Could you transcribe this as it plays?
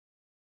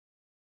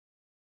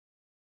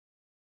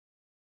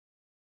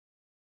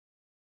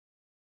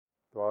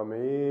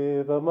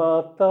त्वमेव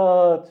माता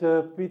च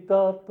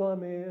पिता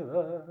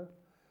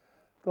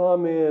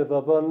त्वमेव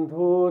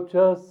बन्धु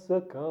च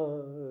सखा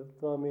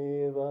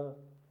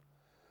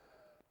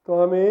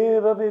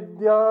त्वमेव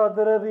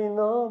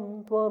विद्याद्रविणां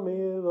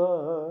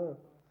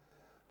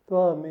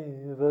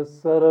त्वमेव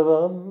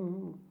सर्वं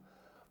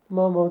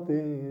मम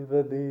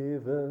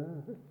देव.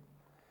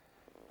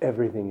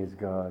 Everything is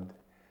God.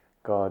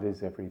 God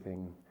is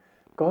everything.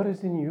 God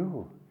is in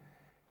you.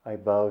 I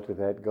bow to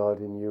that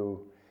God in you.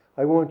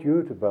 I want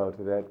you to bow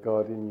to that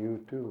God in you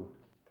too.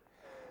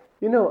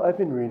 You know, I've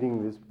been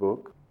reading this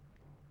book,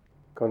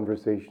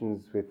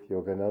 Conversations with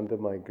Yogananda,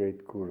 my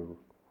great guru.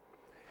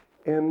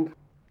 And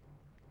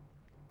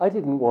I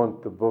didn't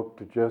want the book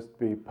to just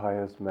be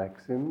pious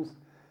maxims.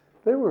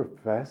 There were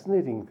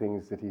fascinating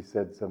things that he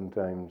said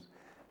sometimes.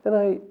 And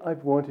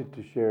I've wanted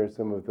to share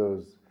some of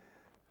those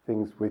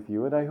things with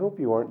you. And I hope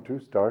you aren't too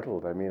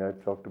startled. I mean,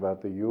 I've talked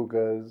about the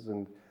yugas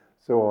and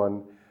so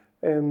on.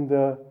 And,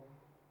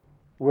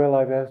 well,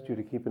 I've asked you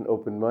to keep an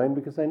open mind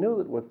because I know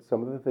that what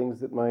some of the things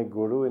that my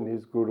guru and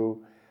his guru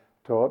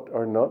taught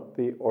are not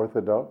the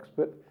orthodox,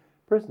 but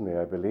personally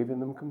I believe in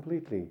them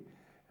completely.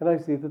 And I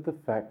see that the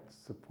facts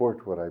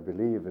support what I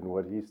believe and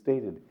what he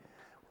stated.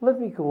 Let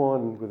me go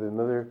on with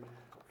another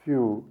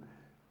few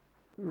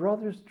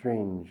rather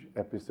strange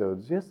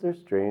episodes. Yes, they're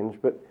strange,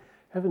 but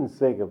heaven's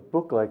sake, a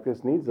book like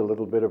this needs a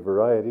little bit of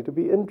variety to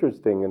be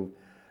interesting. And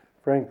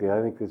frankly,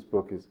 I think this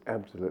book is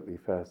absolutely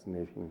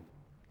fascinating.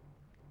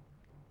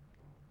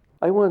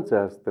 I once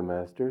asked the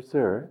master,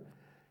 "Sir,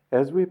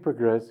 as we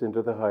progress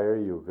into the higher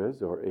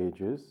yugas or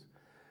ages,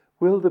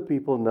 will the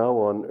people now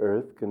on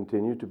earth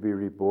continue to be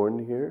reborn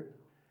here?"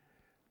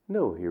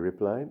 "No," he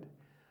replied.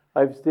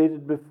 "I've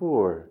stated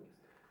before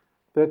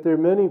that there are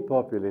many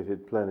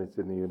populated planets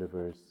in the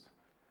universe.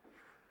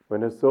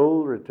 When a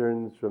soul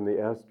returns from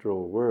the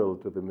astral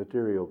world to the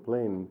material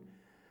plane,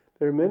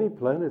 there are many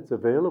planets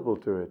available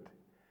to it.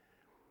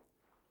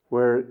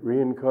 Where it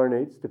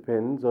reincarnates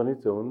depends on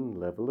its own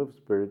level of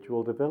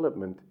spiritual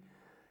development."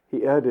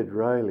 He added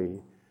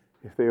wryly,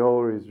 "If they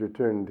always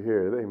returned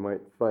here, they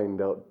might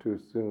find out too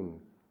soon."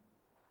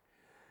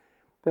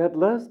 That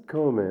last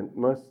comment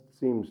must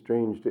seem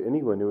strange to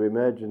anyone who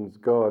imagines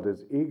God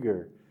as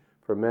eager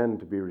for man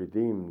to be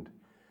redeemed.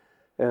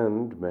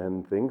 And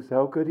man thinks,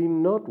 how could he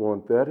not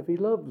want that if he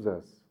loves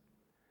us?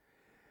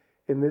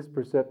 In this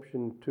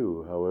perception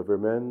too, however,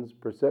 man's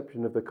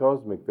perception of the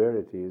cosmic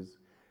verities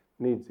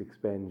needs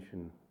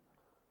expansion.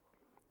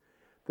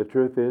 The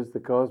truth is, the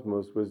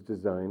cosmos was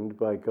designed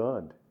by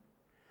God.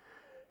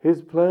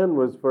 His plan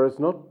was for us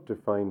not to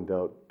find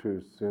out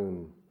too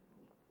soon.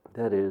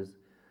 That is,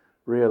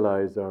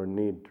 realize our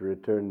need to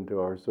return to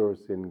our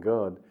source in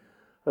God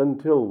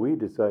until we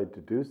decide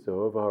to do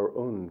so of our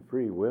own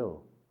free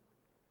will.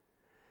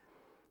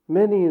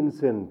 Many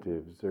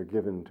incentives are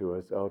given to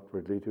us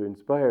outwardly to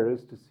inspire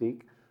us to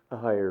seek a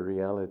higher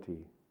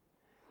reality.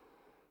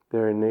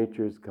 There are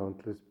nature's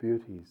countless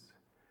beauties.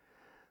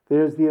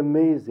 There's the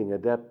amazing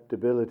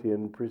adaptability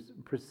and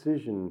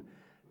precision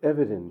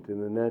evident in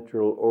the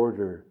natural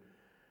order,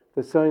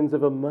 the signs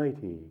of a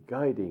mighty,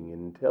 guiding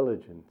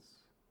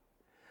intelligence.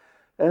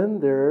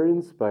 And there are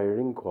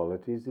inspiring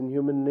qualities in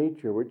human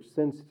nature which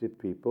sensitive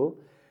people,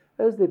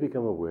 as they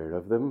become aware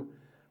of them,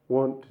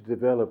 want to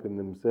develop in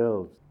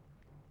themselves.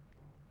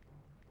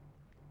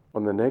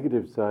 On the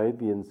negative side,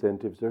 the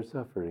incentives are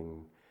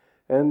suffering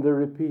and the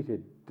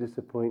repeated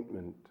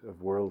disappointment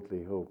of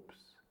worldly hopes.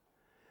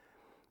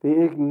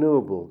 The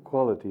ignoble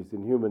qualities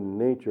in human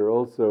nature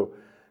also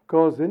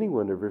cause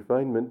anyone of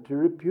refinement to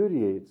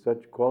repudiate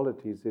such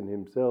qualities in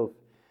himself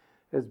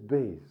as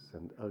base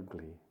and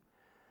ugly,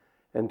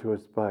 and to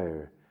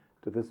aspire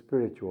to the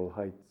spiritual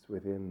heights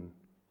within.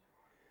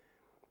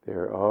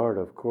 There are,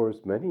 of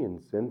course, many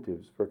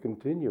incentives for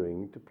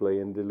continuing to play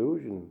in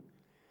delusion.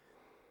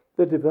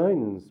 The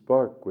divine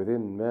spark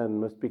within man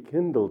must be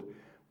kindled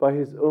by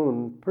his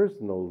own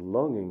personal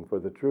longing for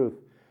the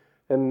truth,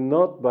 and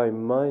not by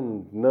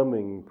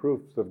mind-numbing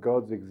proofs of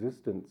God's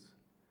existence.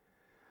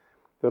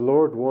 The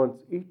Lord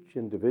wants each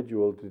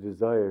individual to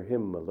desire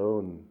Him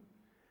alone.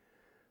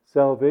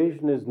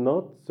 Salvation is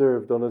not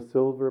served on a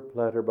silver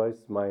platter by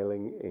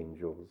smiling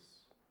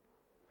angels.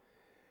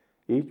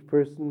 Each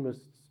person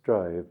must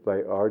strive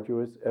by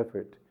arduous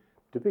effort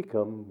to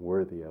become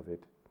worthy of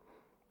it.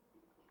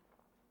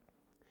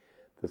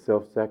 The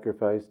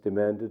self-sacrifice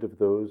demanded of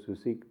those who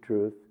seek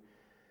truth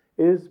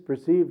is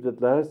perceived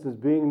at last as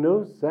being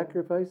no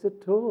sacrifice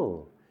at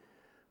all,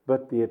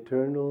 but the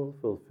eternal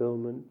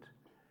fulfillment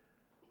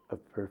of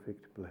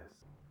perfect bliss.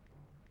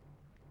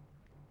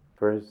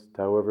 First,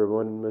 however,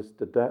 one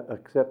must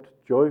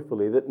accept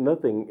joyfully that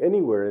nothing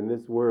anywhere in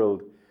this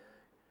world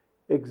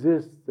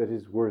exists that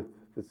is worth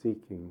the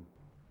seeking.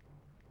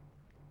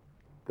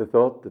 The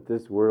thought that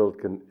this world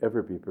can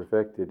ever be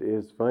perfected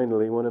is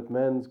finally one of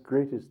man's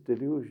greatest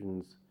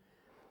delusions.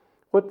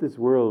 What this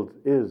world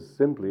is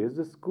simply is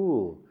a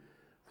school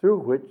through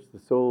which the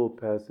soul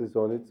passes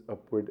on its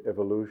upward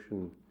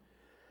evolution.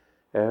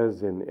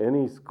 As in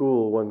any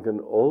school, one can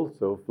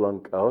also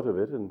flunk out of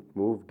it and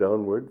move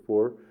downward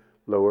for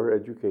lower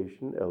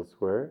education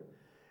elsewhere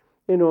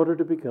in order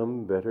to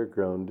become better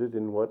grounded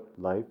in what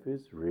life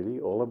is really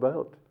all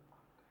about.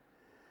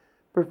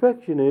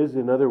 Perfection is,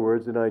 in other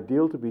words, an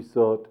ideal to be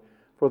sought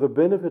for the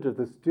benefit of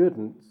the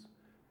students,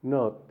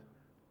 not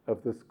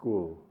of the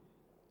school.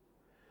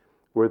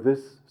 Were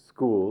this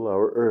school,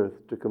 our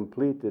earth, to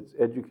complete its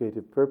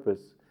educative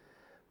purpose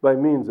by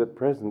means at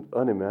present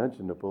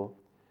unimaginable,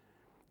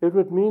 it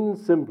would mean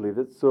simply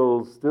that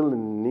souls still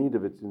in need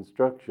of its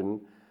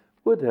instruction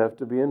would have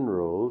to be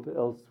enrolled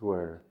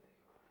elsewhere.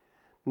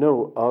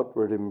 No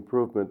outward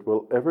improvement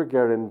will ever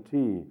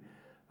guarantee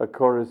a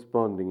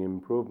corresponding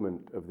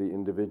improvement of the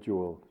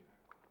individual.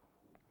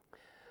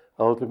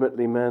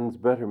 Ultimately, man's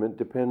betterment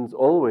depends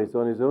always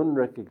on his own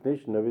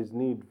recognition of his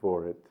need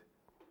for it.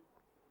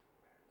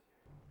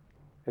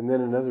 And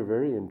then another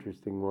very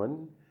interesting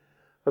one.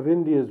 Of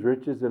India's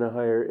riches in a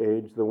higher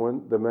age,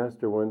 the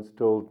master once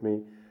told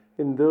me,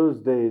 in those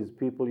days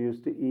people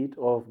used to eat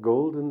off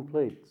golden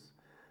plates,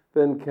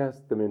 then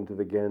cast them into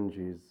the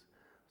Ganges.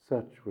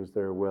 Such was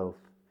their wealth.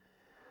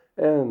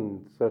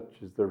 And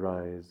such is the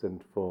rise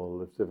and fall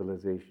of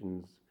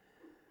civilizations.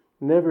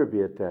 Never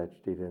be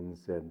attached, he then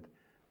said,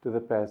 to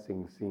the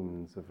passing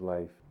scenes of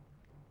life.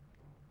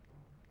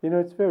 You know,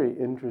 it's very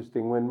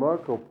interesting. When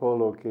Marco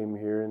Polo came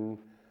here in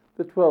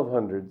the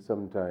 1200s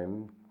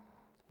sometime,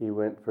 he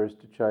went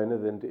first to China,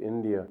 then to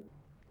India.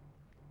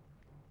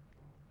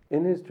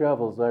 In his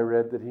travels, I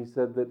read that he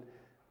said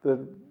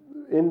that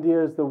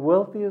India is the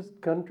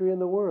wealthiest country in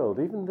the world,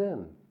 even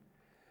then.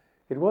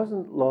 It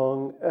wasn't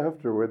long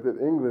afterward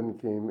that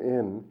England came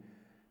in.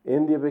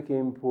 India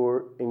became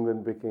poor,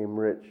 England became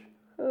rich.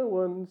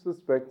 One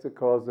suspects a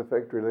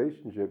cause-effect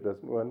relationship,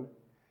 doesn't one?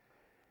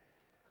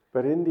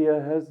 But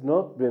India has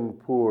not been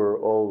poor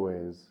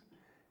always.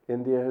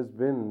 India has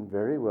been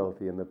very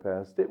wealthy in the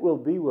past. It will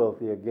be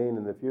wealthy again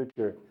in the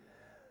future.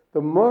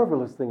 The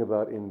marvelous thing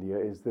about India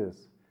is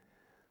this,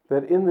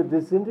 that in the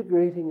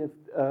disintegrating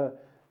of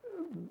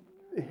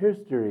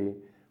history,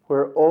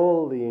 where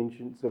all the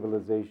ancient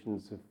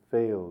civilizations have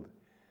failed,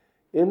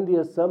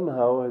 India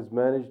somehow has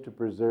managed to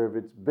preserve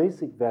its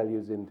basic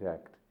values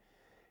intact.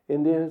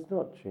 India has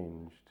not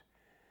changed.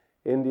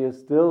 India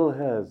still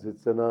has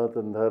its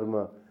Sanatana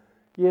Dharma.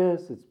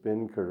 Yes, it's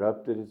been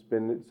corrupted.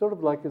 It's sort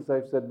of like, as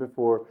I've said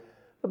before,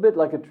 a bit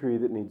like a tree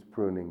that needs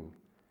pruning.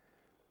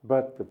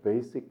 But the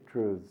basic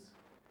truths,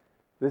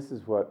 this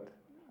is what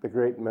the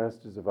great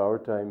masters of our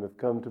time have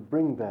come to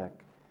bring back.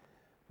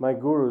 My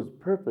guru's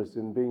purpose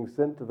in being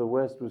sent to the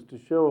West was to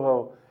show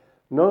how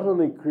not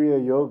only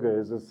Kriya Yoga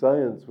is a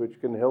science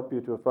which can help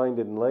you to find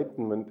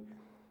enlightenment,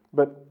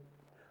 but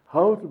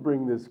how to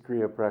bring this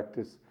Kriya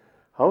practice,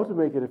 how to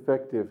make it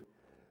effective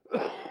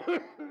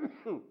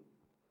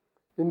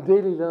in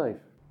daily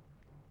life,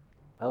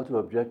 how to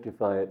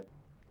objectify it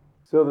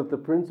so that the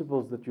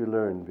principles that you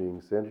learn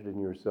being centered in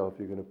yourself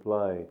you can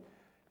apply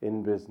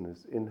in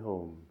business, in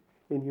home,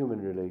 in human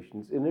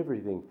relations, in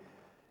everything.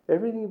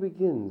 Everything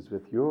begins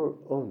with your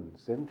own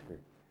center.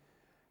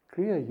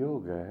 Kriya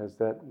Yoga has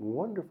that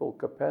wonderful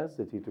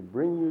capacity to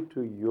bring you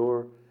to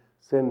your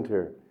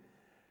center.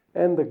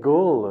 And the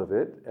goal of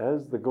it,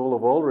 as the goal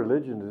of all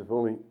religions, if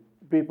only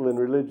people in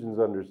religions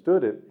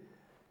understood it,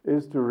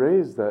 is to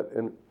raise that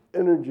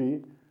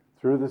energy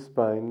through the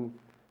spine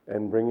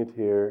and bring it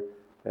here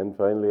and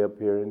finally up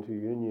here into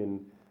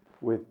union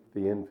with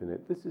the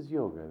infinite. This is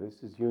yoga.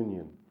 This is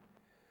union.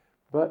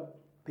 But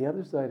the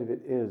other side of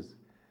it is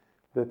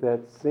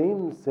that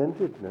same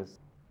centeredness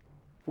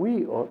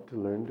we ought to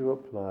learn to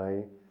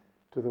apply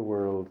to the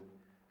world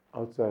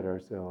outside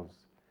ourselves.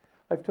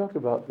 I've talked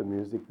about the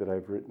music that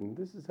I've written.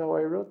 This is how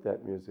I wrote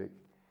that music.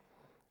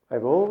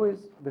 I've always,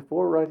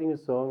 before writing a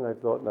song, I've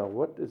thought, now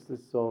what is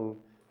this song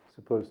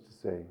supposed to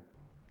say?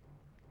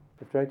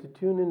 I've tried to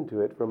tune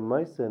into it from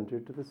my center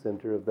to the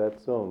center of that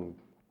song.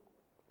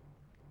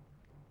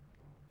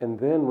 And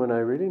then when I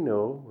really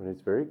know, when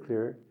it's very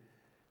clear,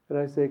 then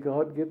I say,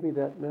 God, give me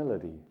that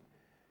melody.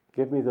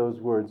 Give me those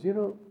words. You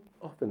know,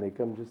 often they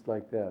come just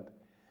like that.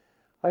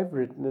 I've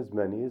written as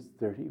many as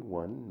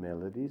 31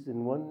 melodies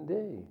in one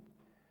day.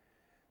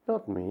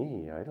 Not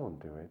me, I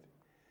don't do it.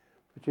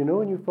 But you know,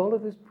 when you follow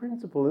this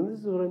principle, and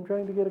this is what I'm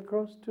trying to get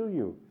across to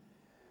you,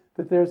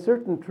 that there are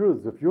certain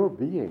truths of your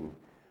being,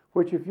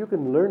 which if you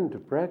can learn to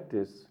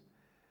practice,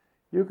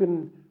 you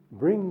can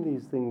bring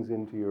these things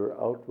into your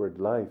outward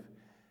life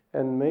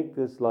and make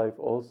this life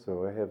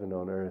also a heaven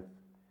on earth.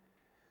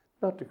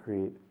 Not to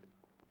create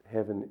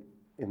heaven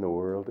in the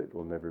world, it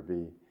will never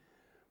be.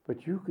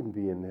 But you can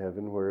be in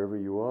heaven wherever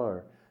you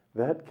are.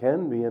 That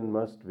can be and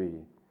must be.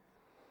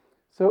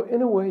 So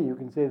in a way, you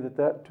can say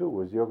that too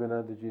was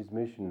Yoganandaji's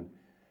mission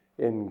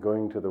in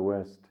going to the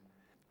West.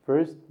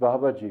 First,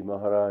 Babaji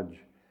Maharaj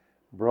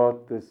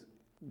brought this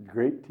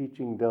great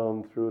teaching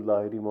down through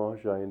Lahiri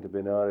Mahashaya into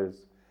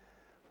Benares,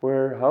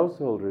 where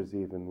householders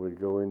even would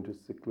go into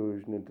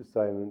seclusion, into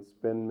silence,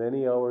 spend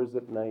many hours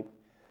at night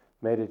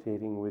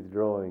meditating,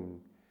 withdrawing.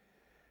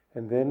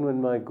 And then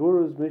when my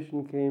guru's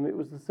mission came, it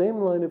was the same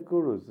line of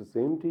gurus, the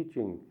same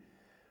teaching.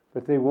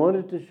 But they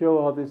wanted to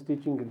show how this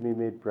teaching could be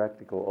made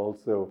practical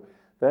also.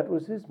 That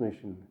was his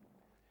mission.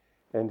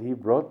 And he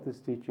brought this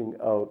teaching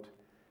out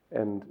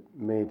and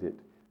made it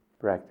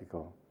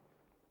practical.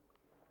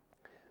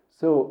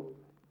 So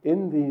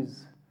in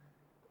these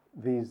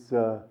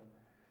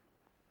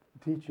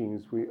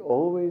teachings, we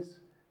always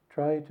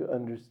try to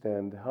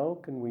understand how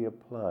can we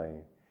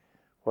apply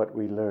what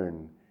we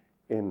learn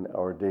in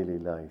our daily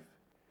life.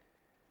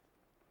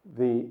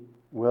 The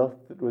wealth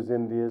that was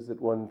India's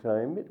at one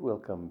time, it will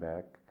come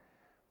back.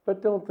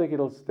 But don't think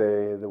it'll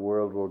stay. The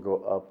world will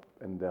go up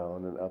and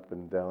down and up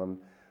and down.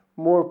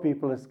 More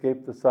people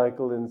escape the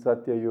cycle in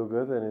Satya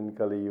Yuga than in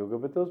Kali Yuga,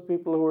 but those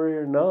people who are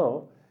here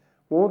now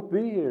won't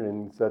be here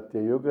in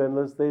Satya Yuga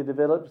unless they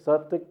develop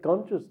Sattvic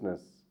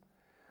consciousness.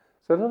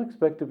 So don't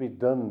expect to be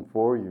done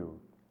for you.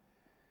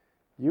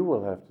 You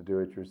will have to do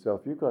it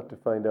yourself. You've got to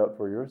find out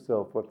for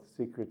yourself what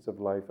the secrets of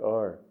life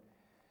are.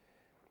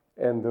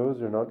 And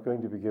those are not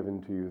going to be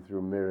given to you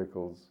through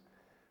miracles.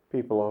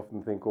 People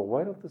often think, well,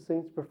 why don't the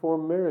saints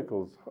perform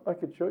miracles? I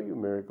could show you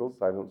miracles.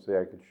 I don't say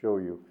I could show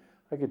you.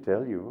 I could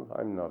tell you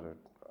I'm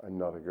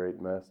not a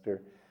great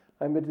master.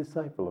 I'm a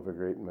disciple of a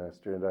great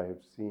master, and I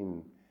have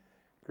seen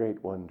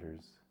great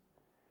wonders.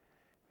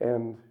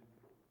 And,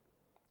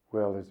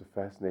 well, there's a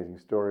fascinating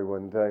story.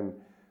 One time,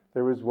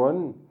 there was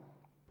one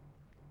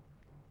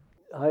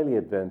highly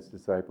advanced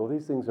disciple.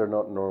 These things are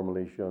not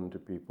normally shown to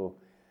people,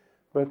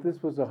 but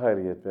this was a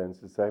highly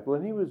advanced disciple,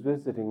 and he was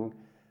visiting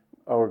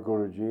our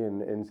Guruji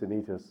in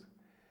Encinitas.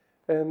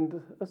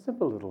 And a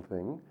simple little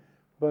thing,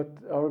 but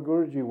our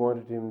Guruji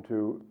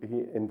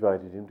he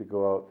invited him to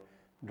go out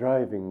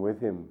driving with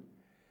him.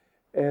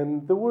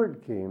 And the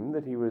word came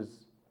that he was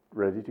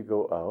ready to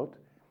go out.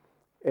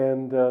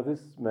 And this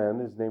man,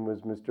 his name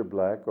was Mr.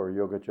 Black, or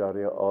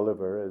Yogacharya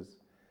Oliver, as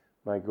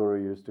my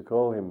Guru used to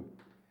call him.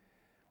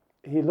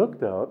 He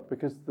looked out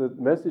because the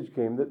message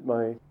came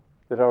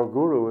that our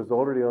Guru was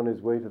already on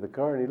his way to the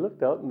car, and he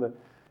looked out and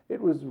it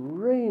was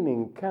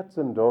raining cats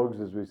and dogs,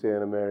 as we say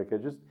in America,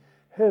 just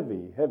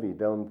heavy, heavy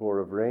downpour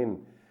of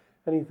rain.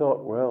 And he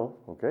thought, well,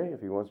 okay,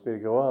 if he wants me to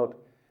go out.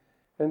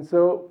 And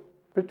so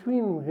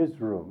between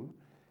his room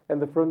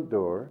and the front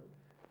door,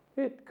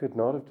 it could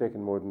not have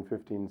taken more than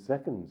 15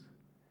 seconds.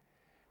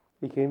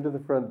 He came to the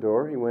front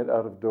door, he went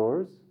out of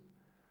doors.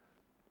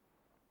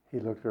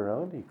 He looked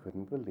around, he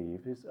couldn't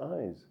believe his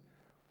eyes.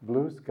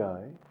 Blue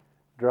sky,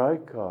 dry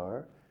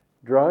car,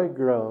 dry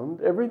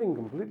ground, everything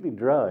completely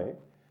dry.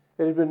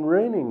 It had been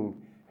raining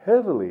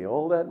heavily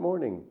all that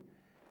morning.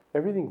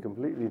 Everything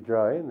completely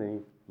dry, and then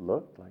he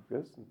looked like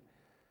this. And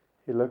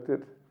he looked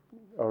at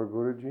our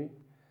Guruji,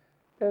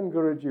 and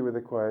Guruji, with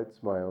a quiet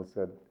smile,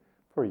 said,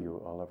 "For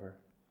you, Oliver."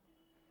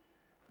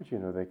 But you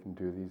know they can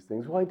do these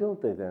things. Why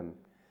don't they then?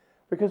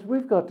 Because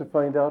we've got to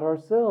find out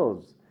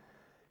ourselves.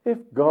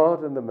 If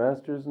God and the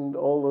masters and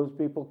all those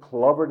people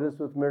clobbered us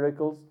with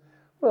miracles,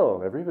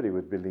 well, everybody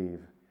would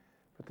believe.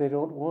 But they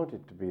don't want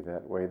it to be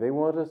that way. They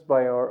want us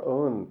by our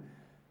own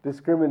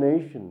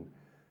discrimination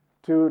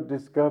to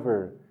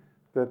discover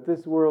that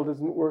this world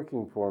isn't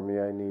working for me,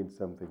 I need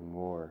something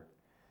more.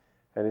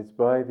 And it's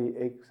by the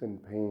aches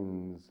and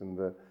pains and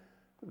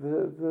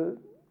the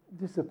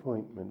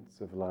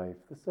disappointments of life,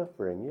 the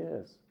suffering,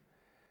 yes.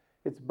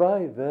 It's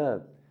by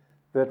that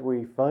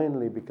we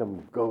finally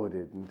become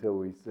goaded until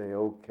we say,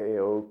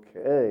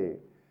 okay.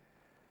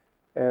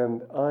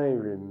 And I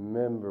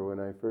remember when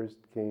I first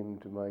came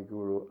to my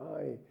Guru,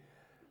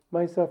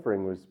 my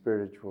suffering was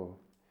spiritual.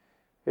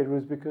 It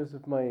was because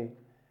of my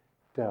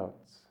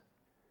doubts.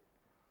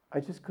 I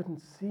just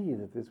couldn't see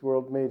that this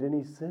world made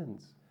any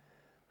sense.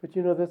 But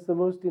you know, that's the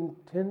most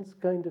intense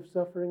kind of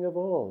suffering of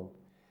all.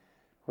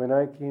 When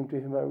I came to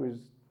him, I was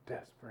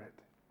desperate.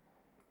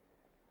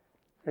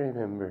 I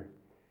remember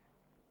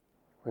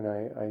when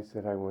I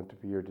said, I want to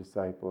be your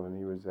disciple, and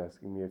he was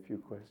asking me a few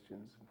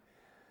questions.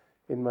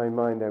 In my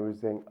mind, I was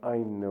saying, I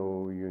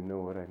know you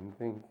know what I'm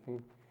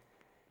thinking.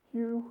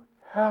 You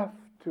have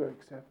to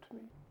accept me.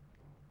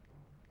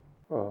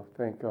 Well,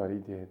 thank God he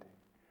did.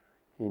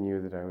 He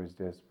knew that I was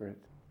desperate.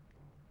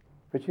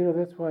 But you know,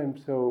 that's why I'm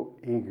so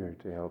eager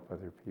to help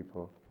other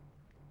people.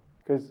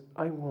 Because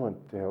I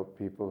want to help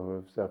people who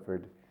have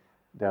suffered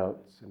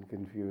doubts and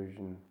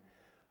confusion.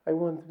 I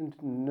want them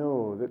to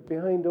know that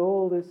behind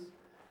all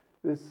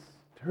this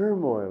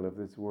turmoil of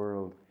this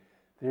world,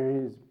 there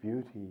is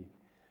beauty,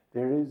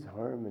 there is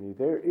harmony,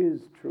 there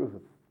is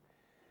truth.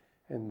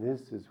 And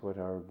this is what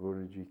our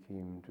Guruji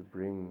came to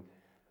bring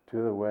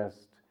to the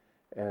West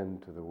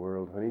and to the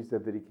world. When he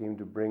said that he came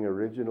to bring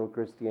original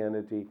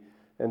Christianity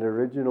and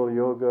original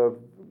yoga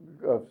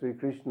of Sri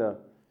Krishna,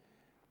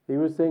 he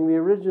was saying the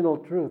original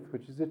truth,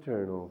 which is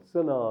eternal,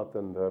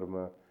 Sanatana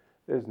Dharma.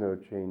 There's no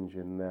change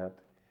in that.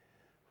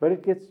 But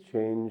it gets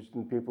changed,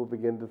 and people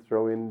begin to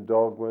throw in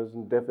dogmas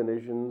and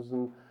definitions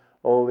and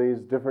all these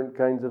different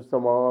kinds of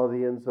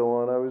samadhi and so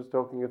on. I was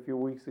talking a few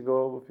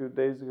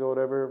days ago,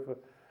 whatever,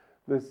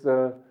 this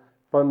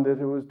Pandit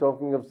who was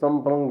talking of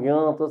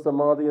Samprajnata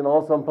Samadhi and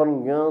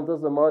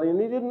Asamprajnata Samadhi,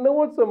 and he didn't know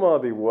what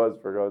Samadhi was,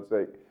 for God's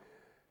sake.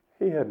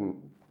 He hadn't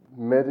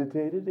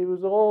meditated. It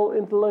was all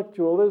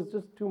intellectual. There's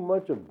just too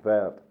much of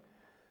that.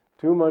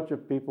 Too much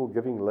of people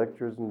giving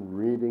lectures and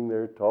reading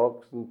their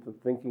talks and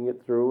thinking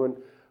it through and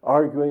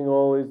arguing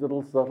all these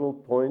little subtle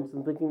points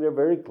and thinking they're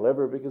very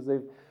clever because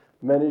they've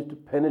managed to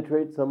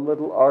penetrate some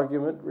little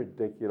argument.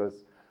 Ridiculous.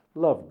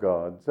 Love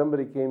God.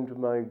 Somebody came to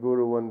my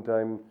guru one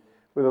time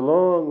with a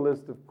long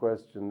list of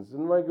questions,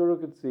 and my guru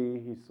could see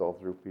he saw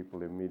through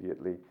people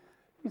immediately.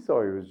 He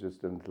saw he was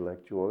just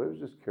intellectual. It was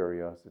just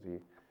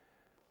curiosity.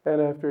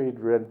 And after he'd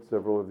read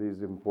several of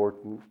these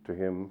important to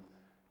him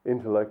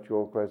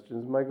intellectual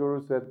questions, my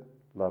guru said,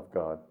 love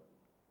God.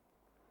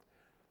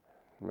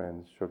 The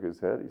man shook his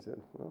head. He said,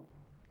 well.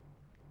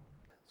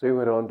 So he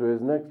went on to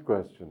his next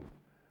question.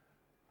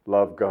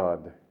 Love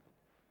God.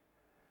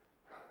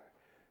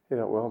 He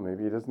thought, well,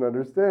 maybe he doesn't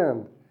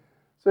understand.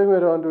 So he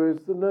went on to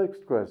the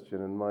next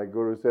question, and my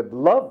guru said,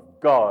 love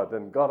God,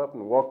 and got up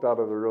and walked out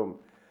of the room.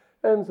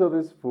 And so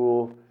this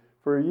fool,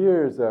 for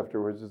years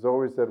afterwards, has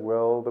always said,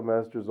 well, the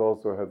masters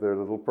also have their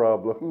little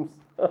problems.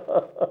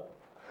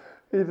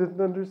 He didn't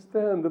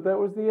understand that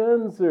was the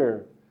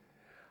answer.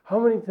 How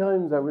many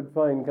times I would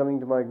find coming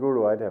to my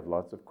guru, I'd have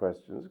lots of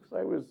questions because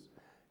I was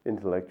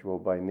intellectual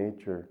by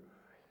nature.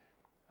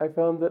 I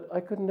found that I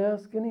couldn't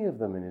ask any of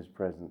them in his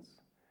presence.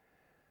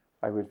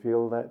 I would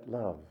feel that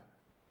love.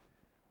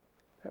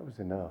 That was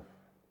enough.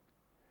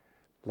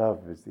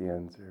 Love is the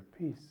answer.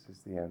 Peace is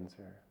the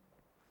answer.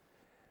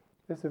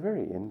 It's a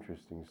very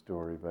interesting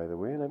story, by the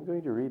way, and I'm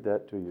going to read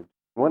that to you.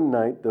 One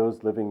night,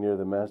 those living near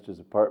the master's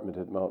apartment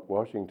at Mount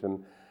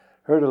Washington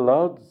heard a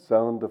loud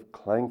sound of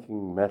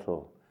clanking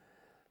metal.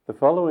 The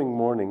following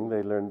morning,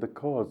 they learned the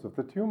cause of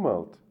the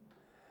tumult.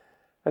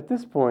 At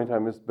this point, I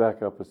must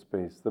back up a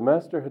space. The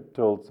master had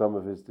told some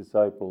of his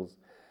disciples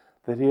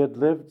that he had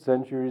lived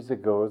centuries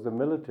ago as a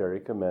military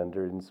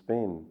commander in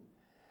Spain.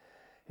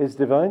 His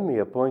divinely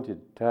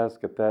appointed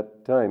task at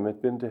that time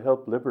had been to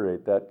help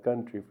liberate that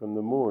country from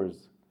the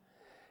Moors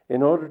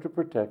in order to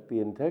protect the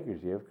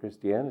integrity of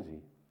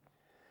Christianity.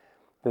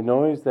 The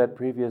noise that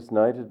previous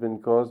night had been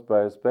caused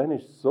by a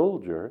Spanish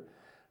soldier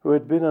who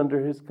had been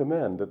under his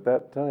command at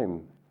that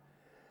time.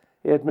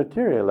 He had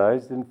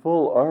materialized in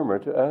full armor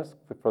to ask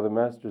for the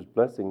master's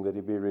blessing that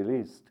he be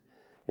released.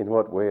 In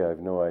what way, I have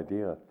no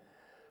idea.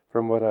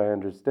 From what I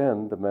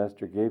understand, the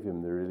master gave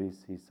him the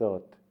release he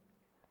sought.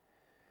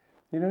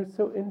 You know, it's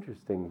so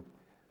interesting.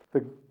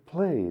 The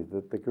play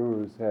that the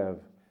gurus have,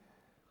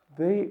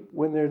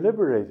 when they're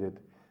liberated,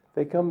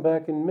 they come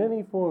back in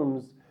many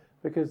forms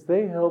because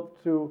they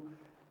help to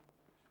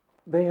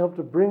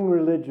bring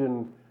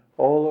religion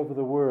all over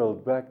the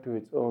world back to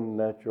its own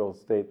natural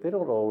state. They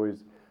don't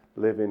always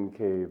live in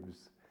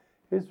caves.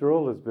 His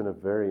role has been a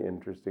very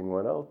interesting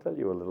one. I'll tell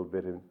you a little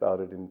bit about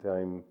it in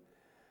time.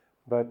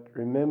 But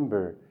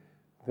remember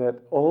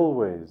that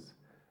always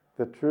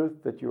the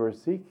truth that you are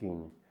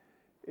seeking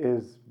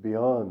is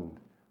beyond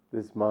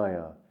this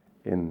Maya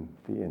in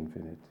the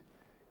infinite.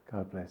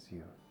 God bless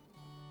you.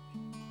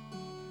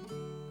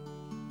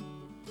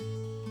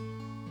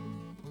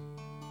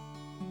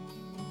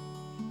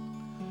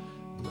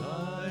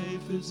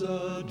 Life is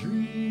a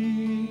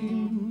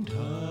dream,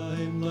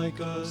 time like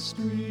a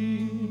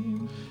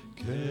stream,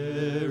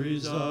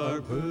 carries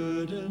our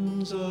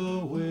burdens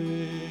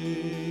away.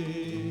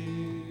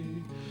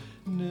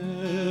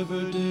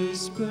 Never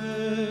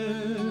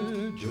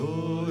despair,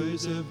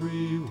 joys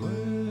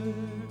everywhere,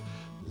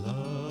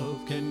 love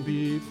can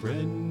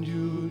befriend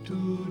you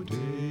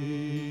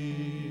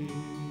today.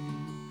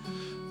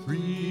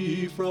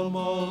 Free from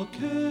all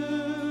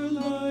care,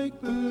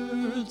 like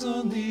birds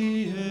on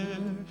the air,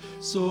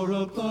 soar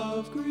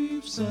above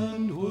griefs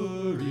and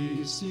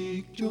worries,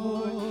 seek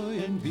joy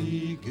and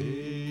be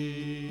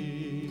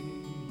gay.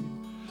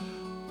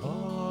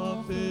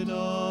 Often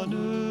on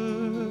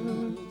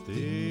earth,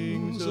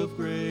 things of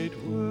great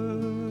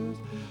worth,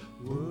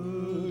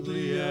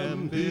 worldly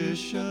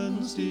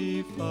ambitions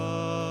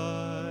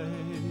defy.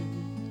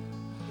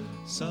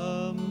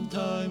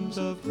 Sometimes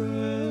a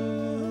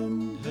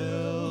friend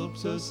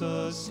helps us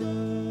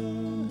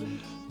ascend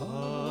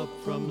up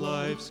from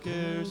life's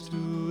cares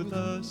to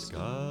the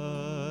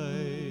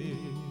sky.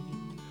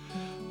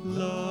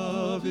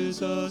 Love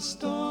is a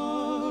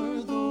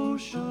star, though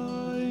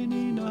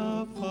shining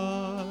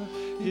afar,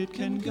 it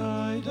can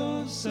guide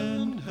us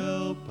and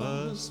help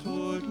us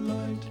toward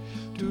light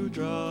to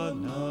draw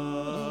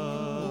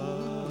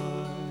nigh.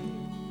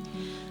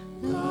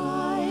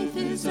 Life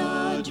is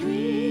a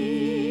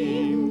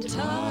dream,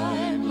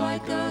 time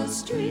like a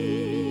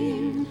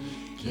stream,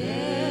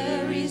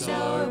 carries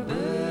our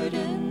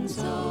burdens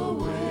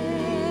away.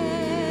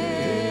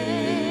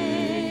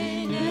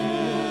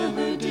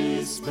 Never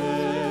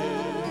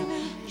despair,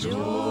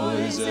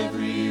 joys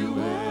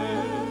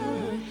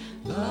everywhere,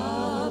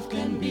 love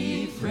can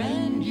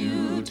befriend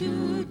you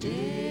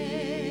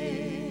today.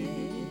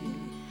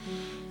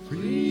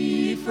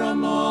 Free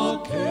from all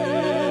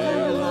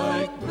care,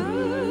 like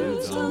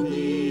birds on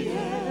the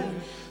air,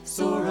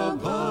 soar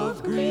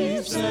above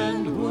griefs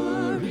and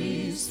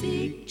worries,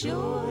 seek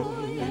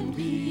joy and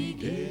be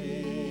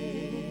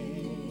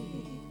gay.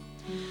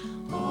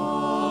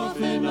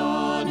 Often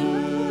on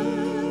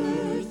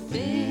earth,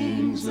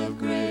 things of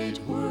great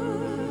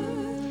worth,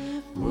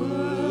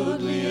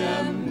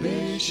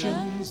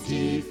 temptations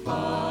defy.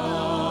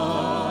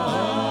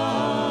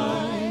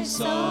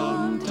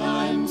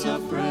 Sometimes a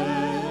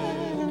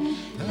friend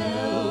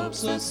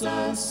helps us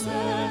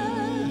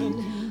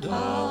ascend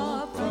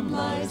up from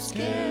life's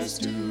cares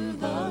to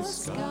the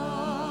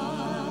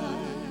sky.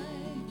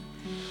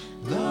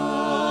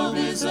 Love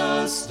is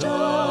a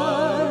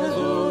star,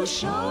 though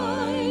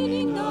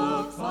shining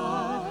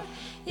afar.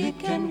 It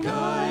can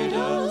guide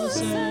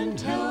us and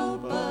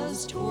help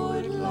us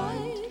toward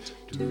light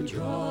to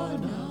draw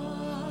nigh.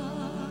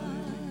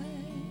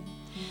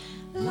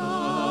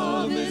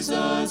 Love is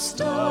a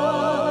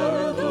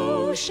star,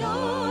 though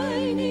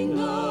shining